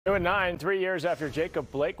New at 9, 3 years after Jacob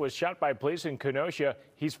Blake was shot by police in Kenosha,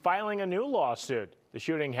 he's filing a new lawsuit. The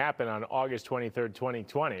shooting happened on August 23,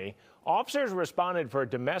 2020. Officers responded for a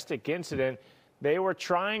domestic incident. They were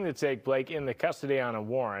trying to take Blake into custody on a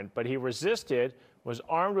warrant, but he resisted, was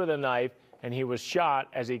armed with a knife, and he was shot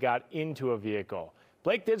as he got into a vehicle.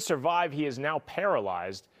 Blake did survive. He is now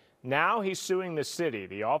paralyzed. Now he's suing the city,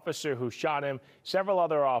 the officer who shot him, several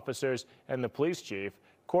other officers, and the police chief.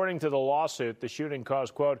 According to the lawsuit, the shooting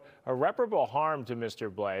caused, quote, irreparable harm to Mr.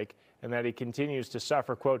 Blake, and that he continues to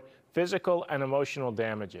suffer, quote, physical and emotional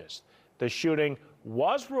damages. The shooting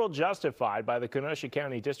was ruled justified by the Kenosha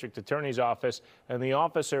County District Attorney's Office, and the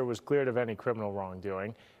officer was cleared of any criminal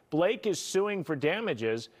wrongdoing. Blake is suing for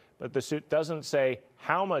damages, but the suit doesn't say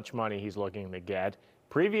how much money he's looking to get.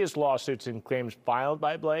 Previous lawsuits and claims filed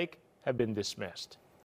by Blake have been dismissed.